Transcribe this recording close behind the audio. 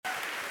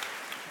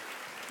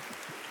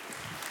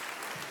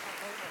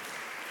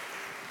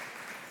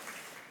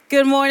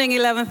Good morning,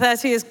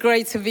 11:30. It's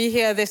great to be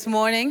here this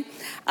morning.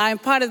 I'm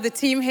part of the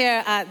team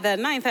here at the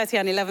 9:30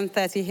 and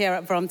 11:30 here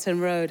at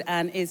Brompton Road,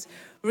 and it's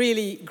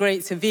really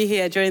great to be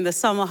here during the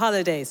summer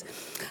holidays.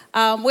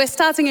 We're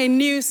starting a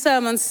new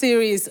sermon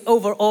series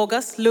over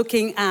August,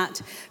 looking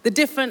at the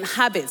different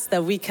habits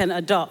that we can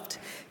adopt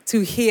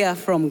to hear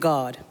from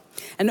God.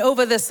 And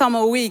over the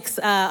summer weeks,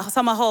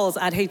 summer halls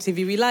at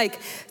HTB, we like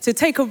to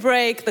take a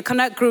break. The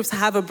connect groups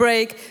have a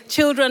break.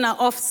 Children are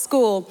off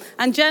school.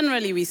 And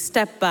generally, we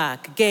step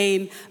back,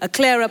 gain a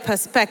clearer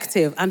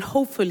perspective, and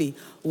hopefully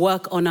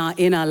work on our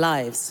inner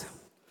lives.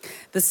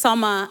 This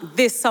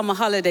summer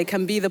holiday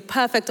can be the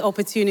perfect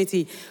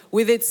opportunity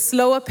with its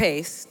slower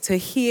pace to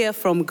hear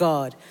from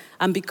God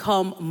and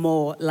become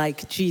more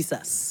like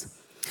Jesus.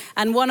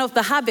 And one of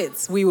the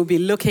habits we will be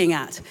looking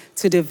at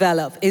to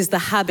develop is the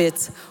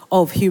habit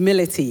of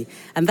humility.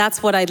 And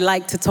that's what I'd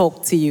like to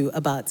talk to you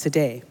about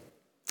today.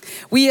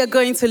 We are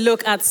going to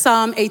look at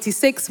Psalm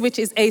 86, which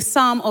is a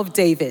Psalm of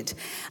David.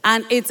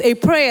 And it's a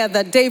prayer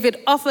that David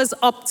offers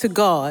up to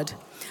God.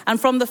 And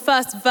from the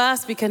first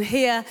verse, we can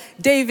hear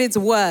David's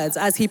words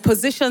as he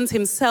positions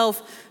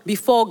himself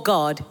before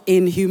God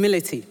in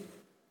humility.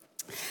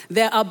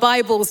 There are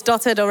Bibles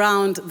dotted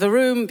around the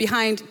room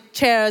behind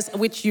chairs,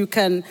 which you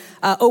can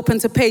open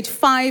to page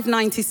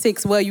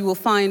 596, where you will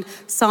find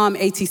Psalm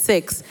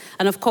 86.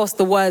 And of course,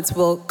 the words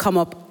will come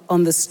up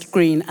on the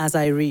screen as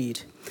I read.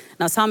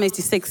 Now, Psalm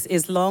 86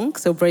 is long,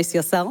 so brace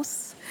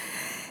yourselves.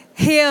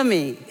 Hear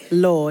me,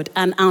 Lord,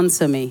 and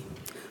answer me,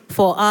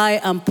 for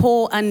I am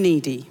poor and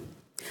needy.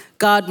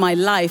 Guard my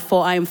life,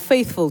 for I am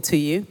faithful to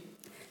you.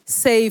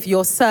 Save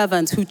your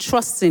servant who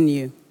trusts in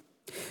you.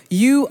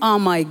 You are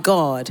my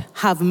God.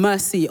 Have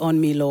mercy on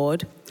me,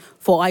 Lord,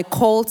 for I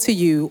call to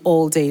you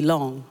all day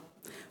long.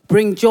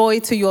 Bring joy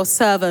to your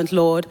servant,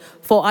 Lord,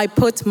 for I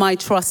put my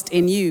trust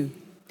in you.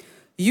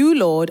 You,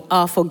 Lord,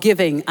 are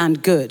forgiving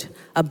and good,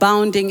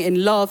 abounding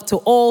in love to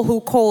all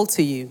who call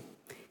to you.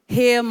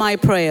 Hear my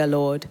prayer,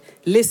 Lord.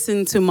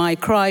 Listen to my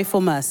cry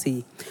for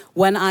mercy.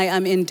 When I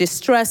am in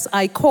distress,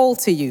 I call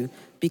to you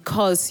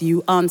because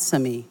you answer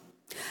me.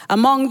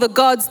 Among the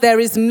gods, there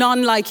is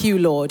none like you,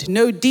 Lord.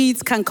 No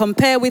deeds can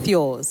compare with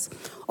yours.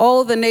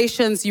 All the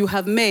nations you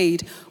have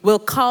made will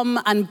come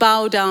and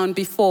bow down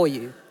before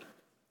you.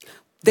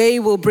 They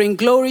will bring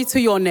glory to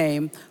your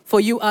name, for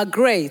you are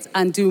great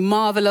and do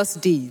marvelous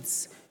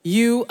deeds.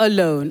 You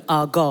alone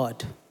are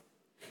God.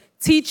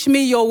 Teach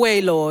me your way,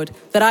 Lord,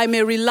 that I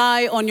may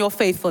rely on your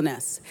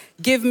faithfulness.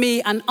 Give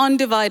me an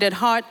undivided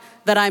heart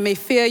that I may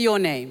fear your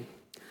name.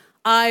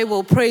 I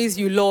will praise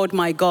you, Lord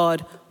my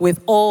God,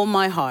 with all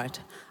my heart.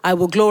 I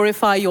will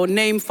glorify your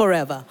name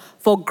forever.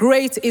 For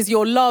great is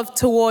your love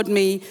toward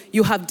me.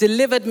 You have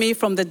delivered me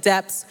from the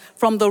depths,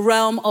 from the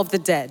realm of the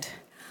dead.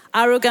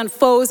 Arrogant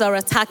foes are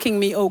attacking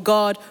me, O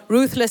God.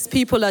 Ruthless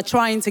people are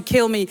trying to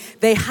kill me.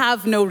 They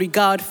have no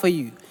regard for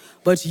you.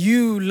 But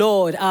you,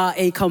 Lord, are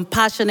a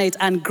compassionate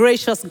and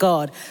gracious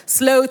God,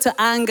 slow to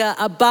anger,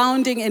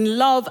 abounding in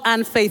love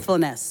and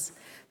faithfulness.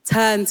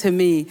 Turn to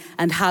me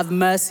and have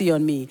mercy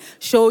on me.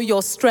 Show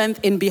your strength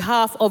in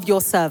behalf of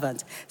your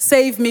servant.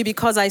 Save me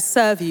because I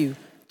serve you,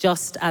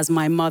 just as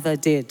my mother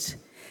did.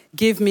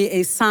 Give me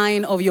a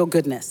sign of your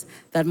goodness,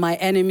 that my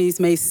enemies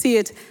may see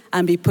it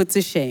and be put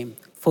to shame.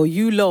 For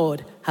you,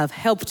 Lord, have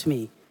helped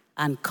me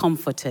and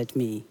comforted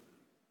me.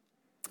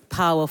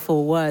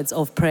 Powerful words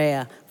of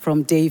prayer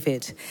from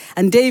David.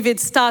 And David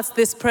starts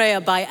this prayer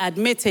by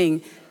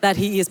admitting that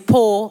he is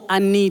poor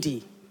and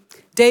needy.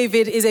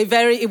 David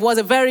was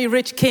a very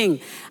rich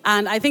king,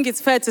 and I think it's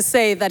fair to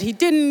say that he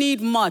didn't need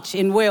much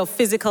in way of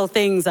physical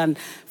things and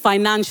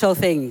financial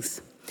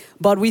things.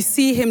 But we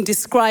see him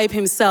describe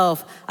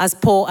himself as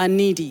poor and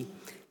needy.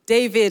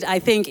 David, I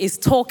think, is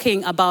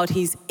talking about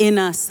his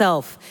inner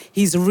self,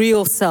 his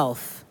real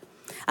self.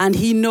 And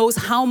he knows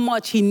how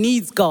much he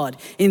needs God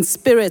in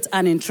spirit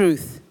and in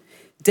truth.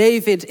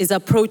 David is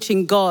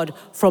approaching God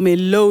from a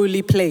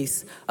lowly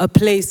place, a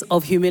place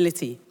of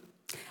humility.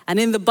 And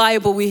in the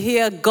Bible, we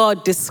hear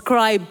God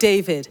describe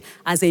David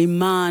as a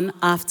man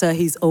after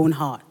his own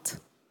heart.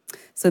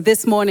 So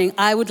this morning,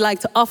 I would like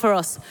to offer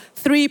us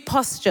 3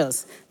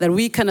 postures that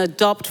we can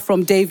adopt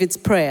from David's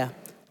prayer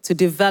to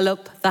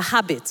develop the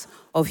habit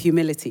of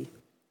humility.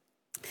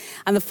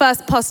 And the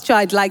first posture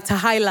I'd like to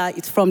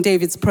highlight from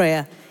David's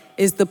prayer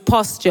is the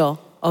posture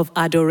of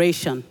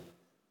adoration.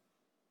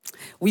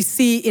 We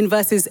see in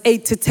verses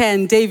 8 to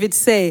 10, David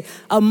say,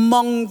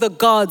 among the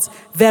gods,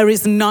 there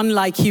is none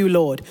like you,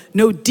 Lord.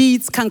 No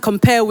deeds can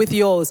compare with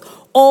yours.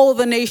 All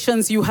the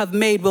nations you have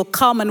made will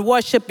come and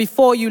worship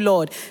before you,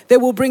 Lord. They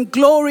will bring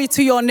glory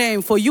to your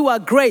name, for you are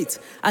great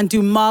and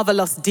do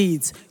marvelous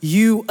deeds.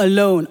 You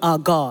alone are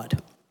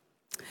God.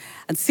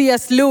 And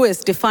C.S.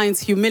 Lewis defines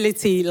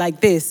humility like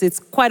this. It's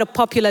quite a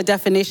popular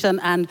definition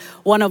and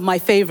one of my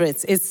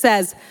favorites. It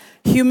says,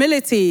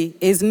 humility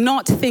is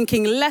not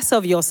thinking less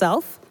of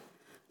yourself,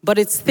 but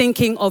it's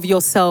thinking of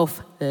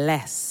yourself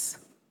less.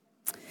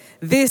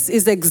 This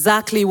is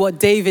exactly what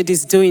David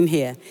is doing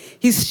here.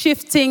 He's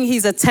shifting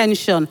his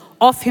attention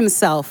off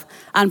himself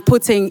and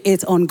putting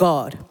it on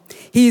God.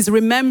 He is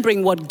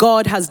remembering what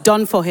God has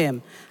done for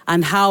him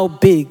and how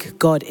big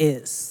God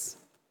is.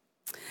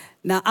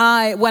 Now,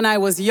 when I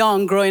was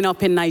young, growing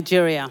up in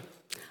Nigeria,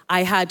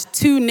 I had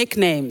 2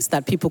 nicknames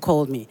that people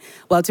called me.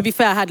 Well, to be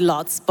fair, I had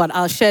lots, but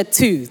I'll share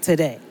 2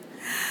 today.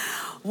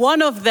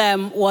 One of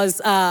them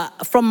was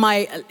from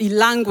my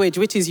language,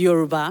 which is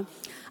Yoruba,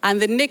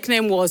 and the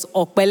nickname was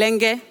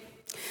Okpelenge.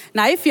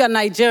 Now, if you're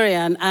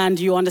Nigerian and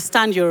you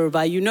understand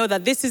Yoruba, you know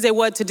that this is a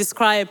word to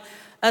describe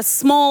a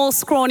small,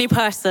 scrawny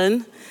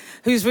person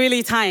who's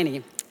really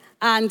tiny.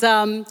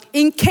 And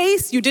in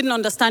case you didn't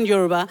understand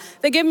Yoruba,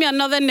 they gave me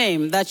another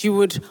name that you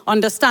would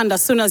understand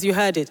as soon as you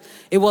heard it.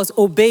 It was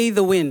Obey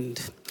the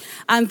Wind.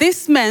 And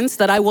this meant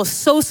that I was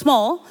so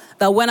small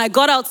that when I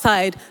got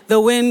outside, the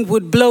wind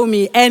would blow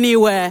me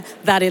anywhere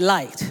that it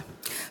liked.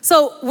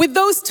 So with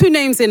those 2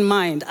 names in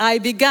mind, I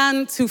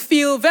began to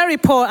feel very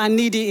poor and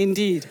needy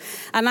indeed.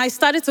 And I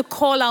started to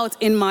call out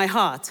in my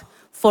heart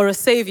for a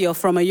savior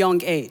from a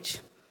young age.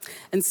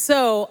 And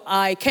so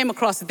I came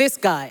across this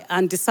guy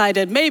and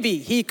decided maybe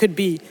he could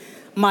be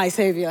my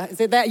savior. Is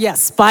it that?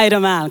 Yes,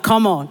 Spider-Man,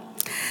 come on.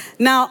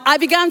 Now, I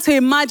began to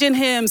imagine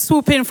him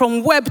swooping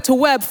from web to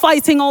web,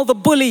 fighting all the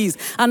bullies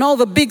and all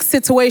the big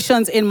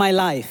situations in my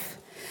life.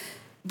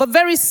 But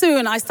very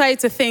soon, I started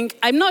to think,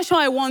 I'm not sure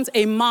I want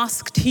a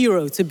masked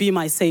hero to be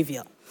my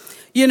savior.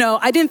 You know,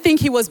 I didn't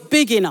think he was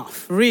big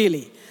enough,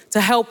 really,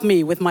 to help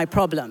me with my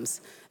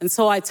problems. And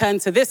so I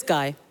turned to this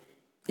guy.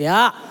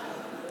 Yeah,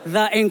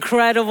 the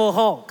Incredible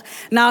Hulk.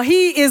 Now,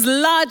 he is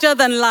larger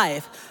than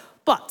life,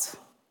 but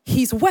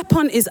his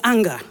weapon is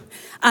anger.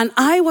 And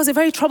I was a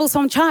very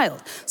troublesome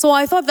child. So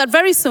I thought that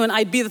very soon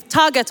I'd be the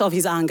target of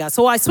his anger.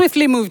 So I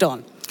swiftly moved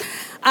on.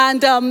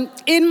 And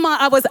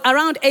I was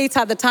around 8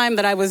 at the time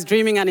that I was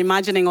dreaming and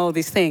imagining all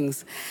these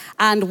things.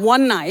 And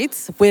one night,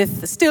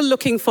 still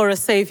looking for a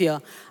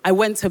savior, I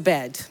went to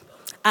bed.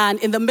 And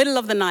in the middle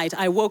of the night,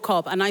 I woke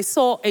up and I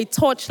saw a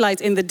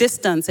torchlight in the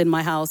distance in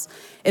my house,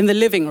 in the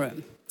living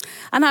room.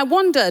 And I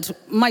wondered,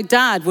 my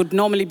dad would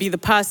normally be the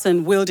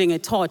person wielding a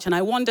torch, and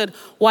I wondered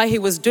why he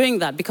was doing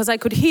that, because I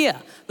could hear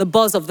the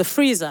buzz of the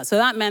freezer, so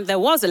that meant there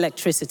was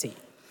electricity.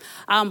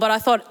 But I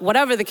thought,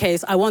 whatever the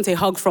case, I want a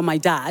hug from my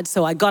dad,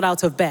 so I got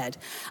out of bed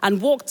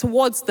and walked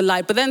towards the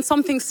light, but then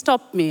something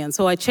stopped me, and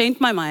so I changed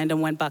my mind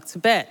and went back to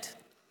bed.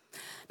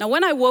 Now,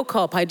 when I woke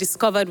up, I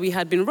discovered we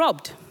had been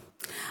robbed.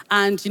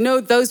 And, you know,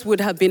 those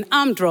would have been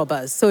armed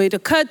robbers, so it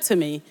occurred to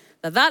me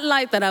that that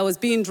light that I was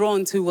being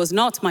drawn to was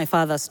not my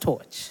father's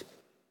torch.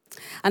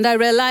 And I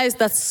realized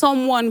that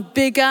someone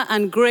bigger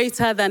and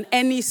greater than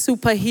any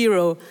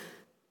superhero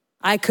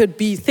I could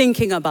be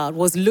thinking about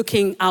was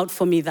looking out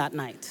for me that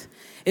night.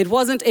 It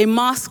wasn't a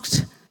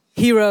masked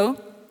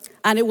hero,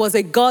 and it was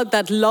a God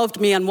that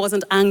loved me and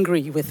wasn't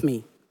angry with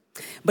me.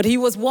 But he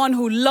was one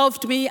who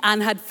loved me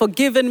and had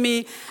forgiven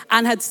me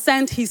and had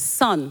sent his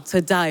son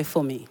to die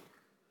for me.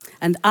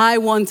 And I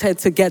wanted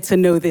to get to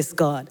know this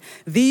God.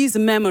 These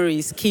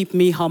memories keep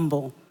me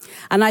humble.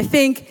 And I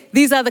think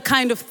these are the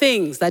kind of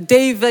things that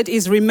David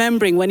is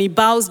remembering when he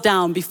bows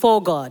down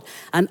before God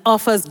and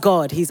offers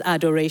God his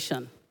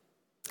adoration.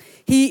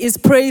 He is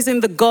praising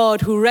the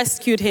God who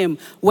rescued him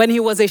when he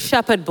was a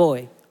shepherd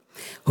boy,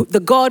 the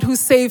God who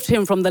saved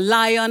him from the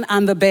lion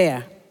and the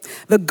bear,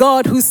 the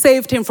God who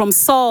saved him from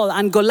Saul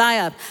and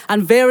Goliath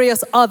and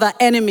various other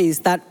enemies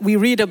that we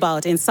read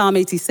about in Psalm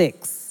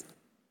 86.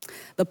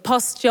 The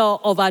posture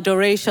of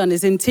adoration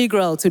is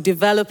integral to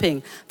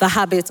developing the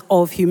habit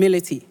of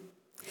humility.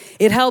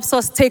 It helps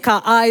us take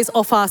our eyes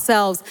off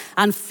ourselves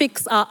and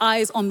fix our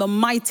eyes on the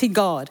mighty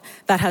God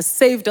that has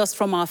saved us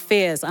from our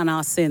fears and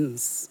our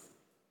sins.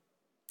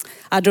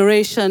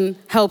 Adoration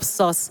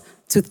helps us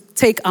to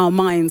take our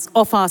minds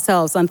off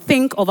ourselves and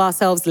think of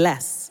ourselves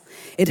less.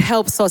 It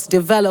helps us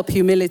develop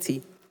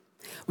humility.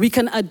 We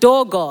can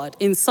adore God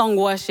in song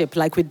worship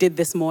like we did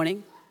this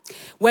morning.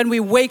 When we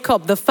wake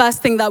up, the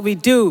first thing that we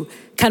do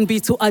can be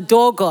to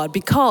adore God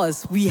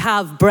because we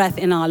have breath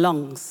in our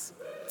lungs.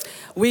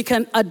 We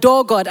can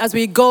adore God as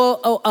we go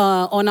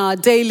on our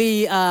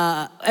daily,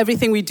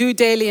 everything we do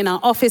daily in our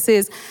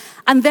offices.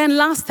 And then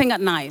last thing at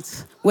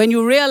night, when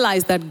you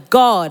realize that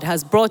God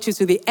has brought you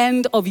to the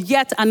end of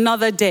yet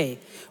another day,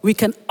 we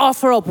can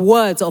offer up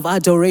words of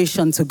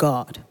adoration to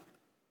God.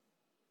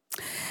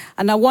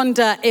 And I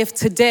wonder if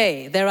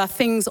today there are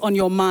things on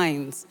your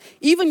minds,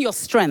 even your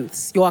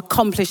strengths, your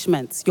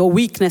accomplishments, your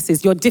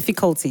weaknesses, your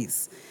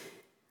difficulties.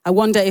 I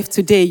wonder if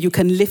today you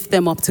can lift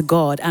them up to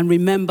God and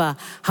remember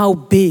how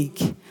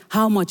big,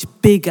 how much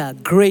bigger,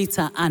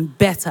 greater, and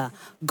better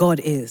God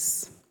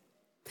is.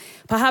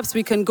 Perhaps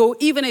we can go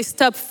even a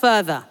step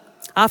further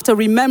after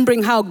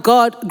remembering how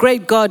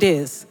great God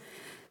is,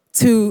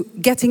 to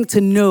getting to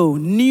know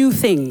new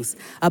things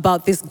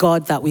about this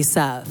God that we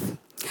serve.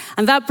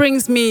 And that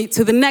brings me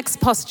to the next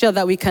posture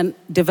that we can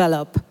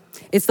develop.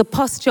 It's the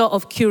posture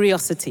of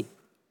curiosity.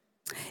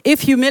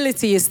 If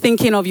humility is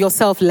thinking of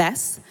yourself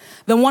less,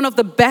 then one of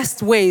the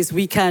best ways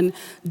we can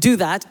do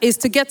that is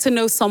to get to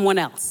know someone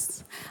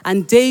else.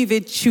 And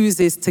David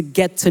chooses to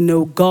get to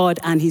know God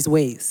and his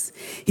ways.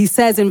 He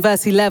says in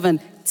verse 11,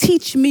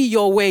 Teach me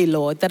your way,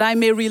 Lord, that I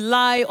may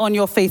rely on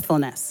your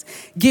faithfulness.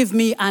 Give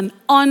me an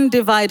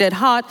undivided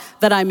heart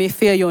that I may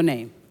fear your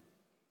name.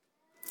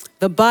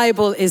 The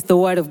Bible is the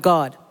word of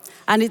God,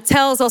 and it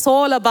tells us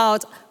all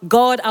about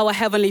God, our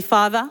Heavenly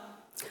Father,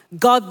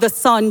 God the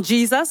Son,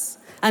 Jesus,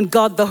 and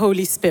God the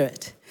Holy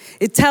Spirit.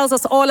 It tells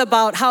us all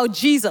about how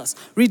Jesus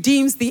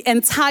redeems the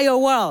entire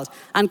world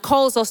and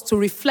calls us to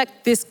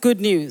reflect this good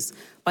news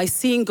by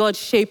seeing God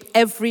shape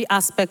every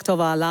aspect of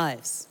our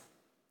lives.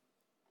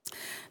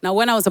 Now,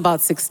 when I was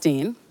about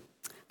 16,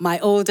 my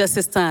older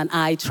sister and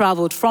I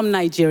traveled from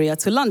Nigeria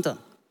to London.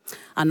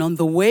 And on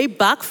the way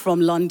back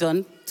from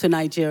London to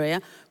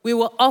Nigeria, we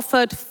were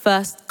offered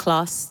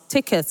first-class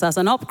tickets as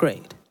an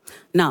upgrade.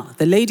 Now,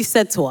 the lady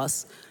said to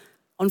us,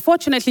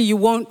 unfortunately, you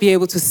won't be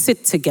able to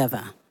sit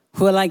together.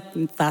 We were like,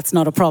 that's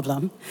not a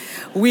problem.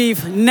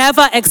 We've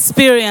never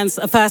experienced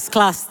a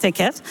first-class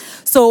ticket,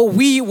 so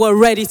we were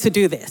ready to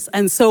do this.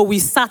 And so we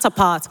sat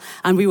apart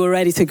and we were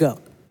ready to go.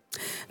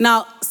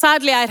 Now,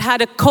 sadly, I'd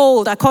had a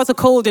cold. I caught a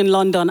cold in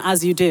London,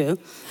 as you do,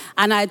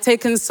 and I had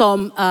taken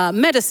some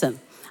medicine.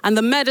 And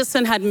the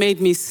medicine had made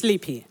me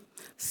sleepy.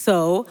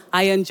 So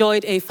I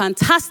enjoyed a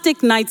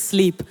fantastic night's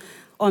sleep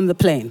on the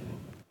plane.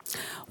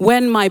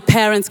 When my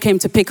parents came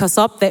to pick us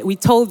up, we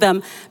told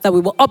them that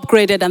we were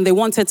upgraded and they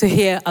wanted to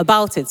hear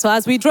about it. So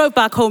as we drove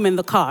back home in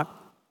the car,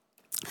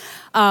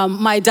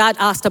 my dad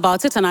asked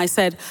about it and I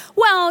said,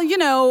 well, you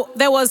know,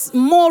 there was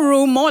more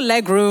room, more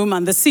leg room,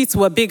 and the seats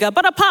were bigger.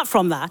 But apart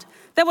from that,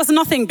 there was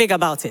nothing big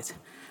about it.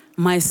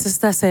 My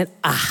sister said,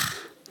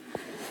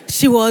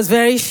 She was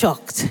very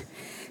shocked.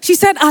 She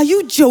said, are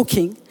you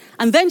joking?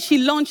 And then she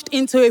launched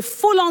into a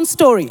full-on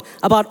story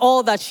about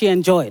all that she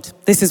enjoyed.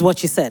 This is what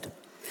she said.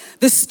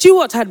 The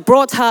steward had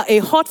brought her a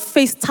hot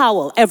face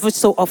towel every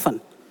so often.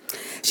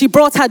 She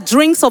brought her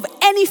drinks of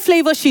any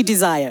flavor she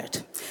desired.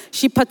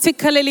 She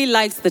particularly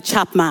liked the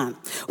Chapman,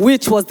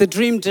 which was the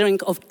dream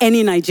drink of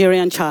any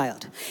Nigerian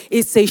child.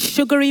 It's a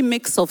sugary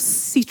mix of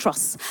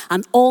citrus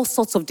and all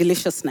sorts of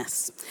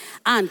deliciousness.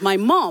 And my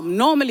mom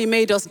normally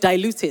made us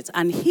dilute it.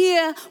 And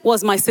here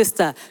was my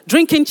sister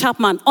drinking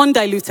Chapman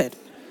undiluted.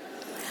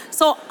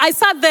 So I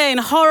sat there in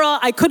horror.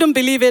 I couldn't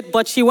believe it,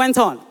 but she went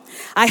on.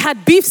 I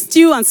had beef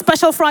stew and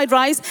special fried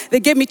rice.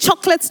 They gave me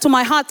chocolates to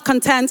my heart's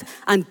content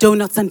and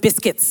donuts and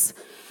biscuits.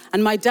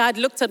 And my dad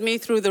looked at me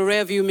through the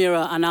rearview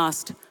mirror and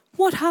asked,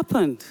 what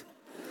happened?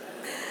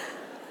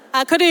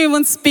 I couldn't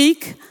even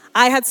speak.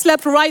 I had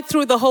slept right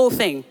through the whole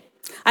thing.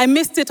 I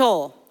missed it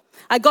all.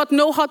 I got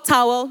no hot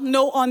towel,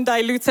 no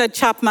undiluted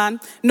Chapman,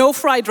 no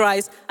fried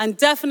rice, and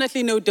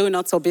definitely no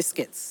donuts or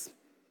biscuits.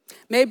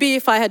 Maybe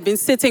if I had been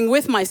sitting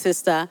with my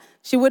sister,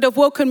 she would have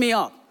woken me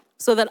up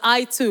so that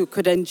I too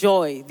could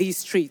enjoy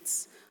these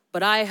treats.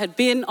 But I had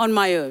been on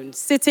my own,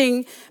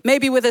 sitting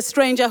maybe with a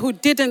stranger who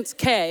didn't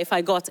care if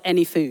I got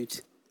any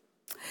food.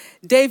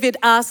 David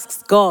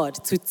asks God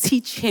to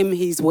teach him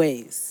his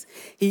ways.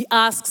 He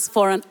asks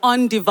for an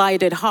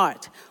undivided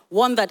heart,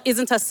 one that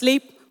isn't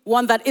asleep,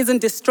 one that isn't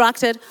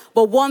distracted,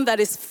 but one that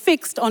is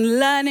fixed on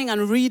learning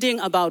and reading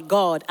about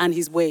God and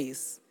his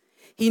ways.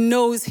 He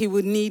knows he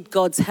would need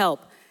God's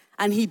help,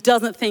 and he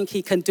doesn't think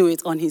he can do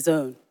it on his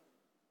own.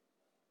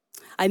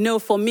 I know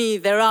for me,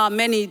 there are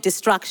many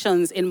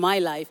distractions in my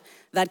life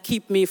that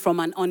keep me from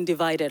an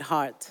undivided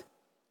heart.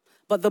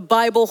 But the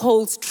Bible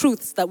holds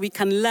truths that we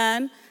can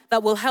learn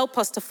that will help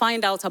us to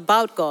find out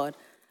about God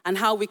and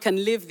how we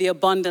can live the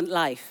abundant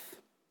life.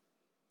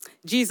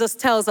 Jesus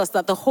tells us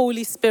that the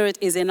Holy Spirit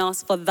is in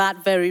us for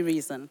that very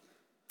reason.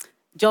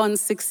 John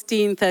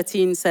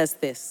 16:13 says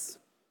this,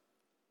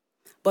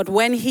 but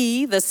when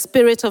he, the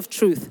Spirit of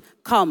truth,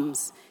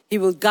 comes, he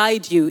will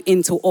guide you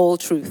into all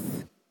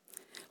truth.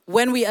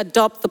 When we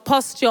adopt the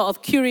posture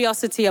of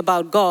curiosity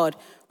about God,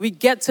 we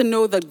get to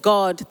know the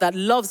God that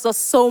loves us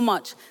so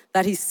much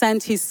that he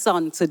sent his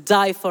Son to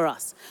die for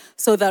us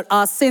so that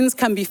our sins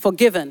can be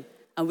forgiven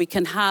and we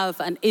can have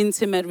an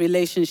intimate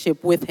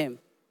relationship with him.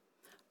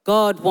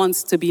 God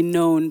wants to be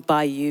known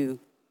by you,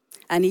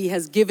 and he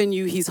has given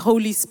you his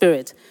Holy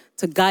Spirit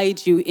to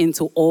guide you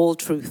into all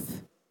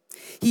truth.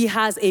 He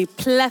has a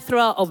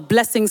plethora of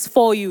blessings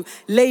for you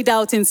laid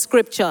out in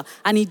Scripture,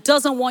 and he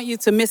doesn't want you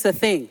to miss a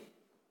thing.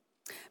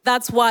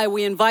 That's why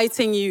we're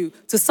inviting you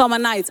to summer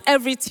nights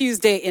every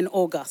Tuesday in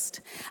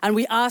August. And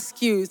we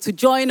ask you to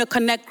join a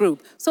Connect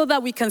group so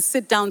that we can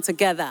sit down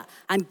together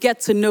and get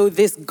to know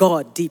this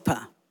God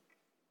deeper.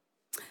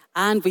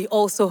 And we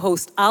also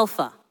host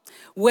Alpha,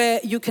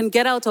 where you can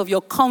get out of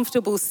your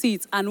comfortable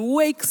seats and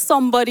wake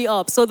somebody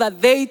up so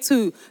that they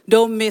too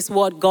don't miss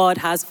what God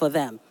has for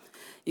them.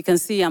 You can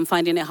see I'm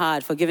finding it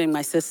hard forgiving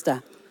my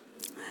sister.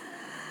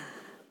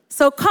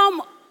 So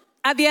come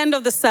at the end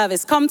of the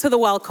service, come to the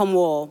welcome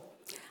wall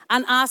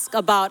and ask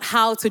about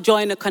how to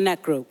join a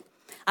Connect group,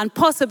 and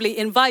possibly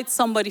invite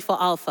somebody for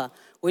Alpha,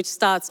 which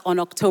starts on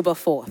October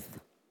 4th.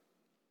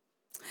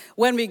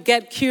 When we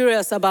get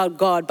curious about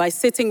God by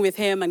sitting with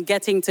him and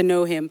getting to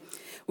know him,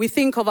 we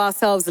think of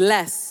ourselves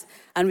less,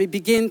 and we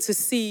begin to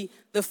see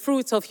the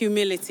fruit of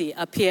humility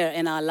appear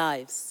in our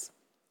lives.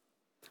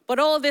 But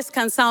all this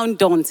can sound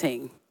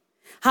daunting.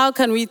 How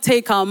can we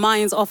take our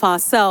minds off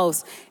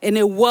ourselves in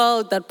a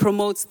world that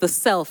promotes the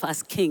self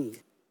as king?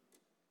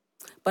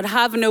 But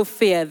have no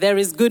fear, there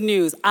is good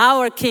news.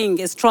 Our king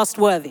is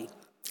trustworthy.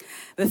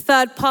 The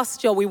third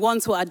posture we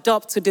want to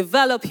adopt to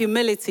develop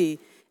humility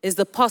is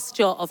the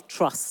posture of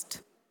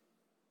trust.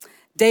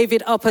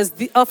 David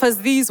offers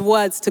these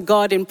words to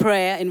God in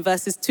prayer in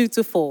verses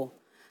 2-4.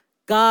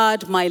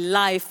 Guard my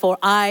life, for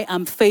I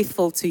am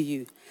faithful to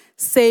you.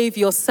 Save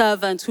your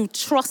servant who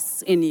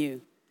trusts in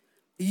you.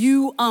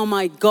 You are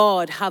my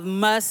God. Have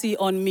mercy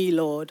on me,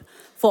 Lord,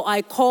 for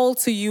I call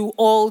to you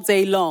all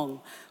day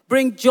long.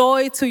 Bring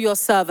joy to your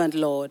servant,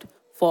 Lord,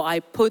 for I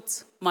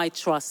put my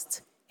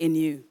trust in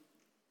you.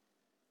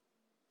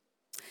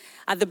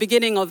 At the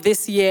beginning of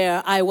this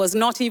year, I was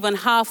not even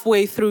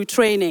halfway through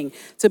training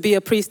to be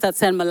a priest at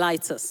St.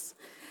 Mellitus.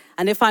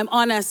 And if I'm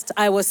honest,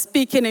 I was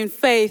speaking in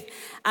faith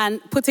and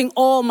putting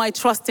all my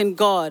trust in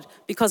God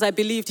because I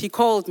believed he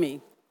called me.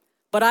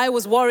 But I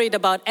was worried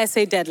about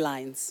essay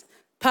deadlines,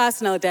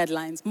 personal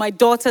deadlines, my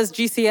daughter's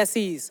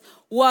GCSEs,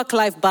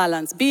 work-life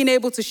balance, being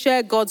able to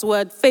share God's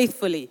word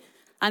faithfully,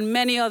 and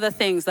many other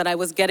things that I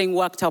was getting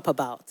worked up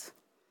about.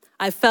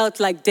 I felt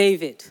like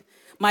David.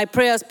 My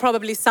prayers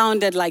probably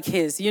sounded like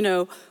his,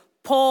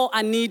 poor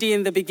and needy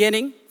in the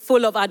beginning,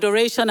 full of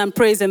adoration and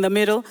praise in the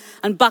middle,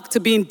 and back to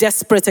being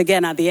desperate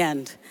again at the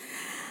end.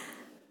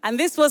 And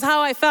this was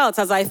how I felt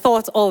as I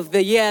thought of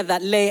the year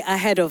that lay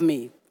ahead of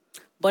me.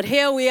 But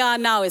here we are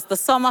now, it's the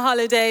summer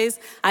holidays,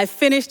 I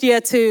finished year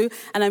 2,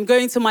 and I'm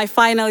going to my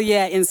final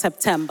year in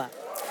September.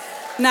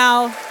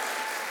 Now,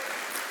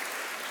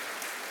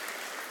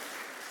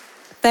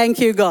 thank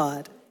you,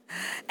 God.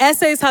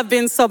 Essays have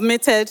been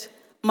submitted,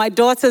 my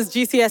daughter's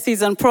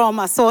GCSEs and prom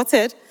are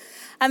sorted,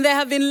 and there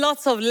have been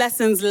lots of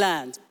lessons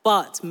learned,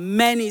 but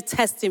many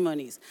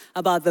testimonies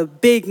about the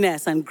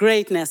bigness and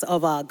greatness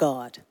of our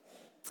God.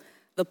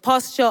 The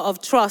posture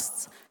of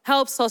trust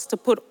helps us to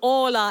put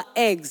all our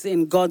eggs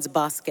in God's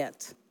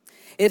basket.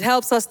 It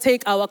helps us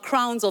take our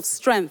crowns of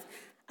strength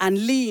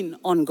and lean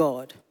on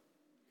God.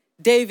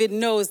 David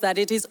knows that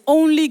it is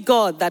only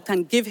God that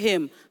can give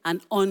him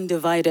an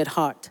undivided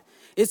heart.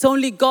 It's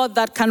only God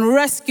that can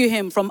rescue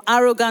him from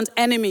arrogant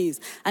enemies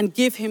and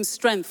give him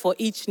strength for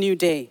each new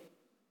day.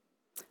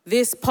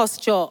 This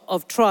posture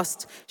of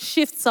trust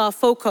shifts our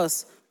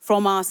focus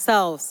from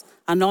ourselves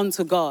and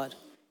onto God.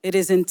 It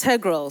is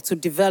integral to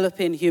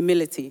developing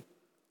humility.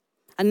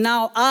 And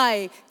now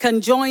I can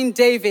join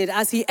David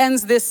as he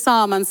ends this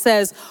psalm and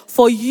says,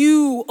 "For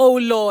you, O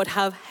Lord,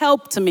 have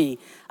helped me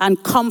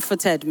and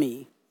comforted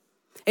me."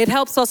 It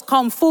helps us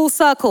come full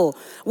circle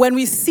when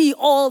we see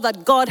all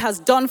that God has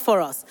done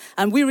for us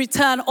and we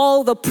return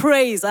all the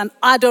praise and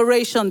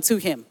adoration to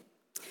him.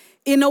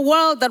 In a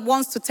world that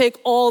wants to take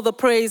all the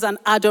praise and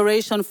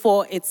adoration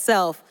for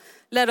itself,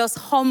 let us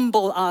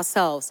humble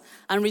ourselves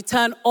and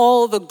return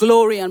all the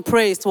glory and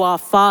praise to our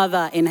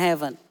Father in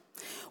heaven.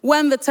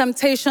 When the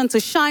temptation to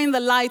shine the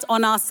light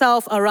on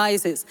ourselves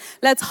arises,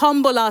 let's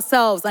humble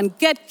ourselves and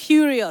get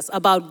curious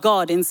about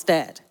God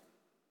instead.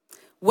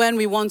 When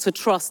we want to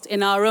trust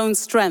in our own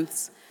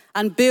strengths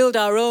and build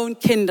our own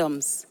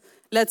kingdoms,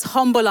 let's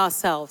humble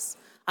ourselves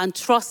and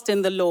trust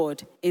in the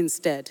Lord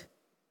instead.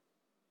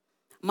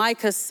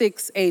 Micah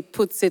 6:8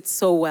 puts it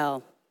so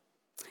well.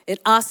 It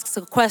asks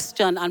a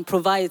question and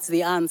provides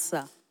the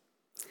answer.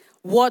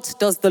 What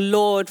does the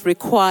Lord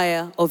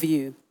require of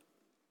you?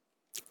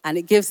 And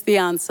it gives the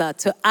answer: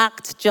 to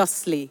act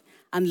justly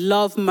and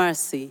love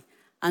mercy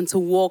and to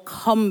walk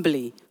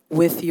humbly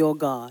with your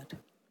God.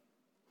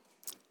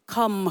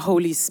 Come,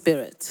 Holy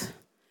Spirit,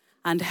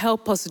 and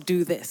help us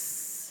do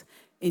this.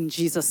 In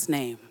Jesus'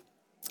 name,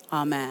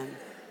 amen.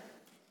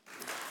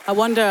 I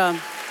wonder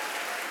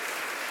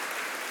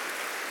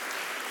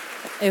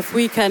if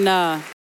we can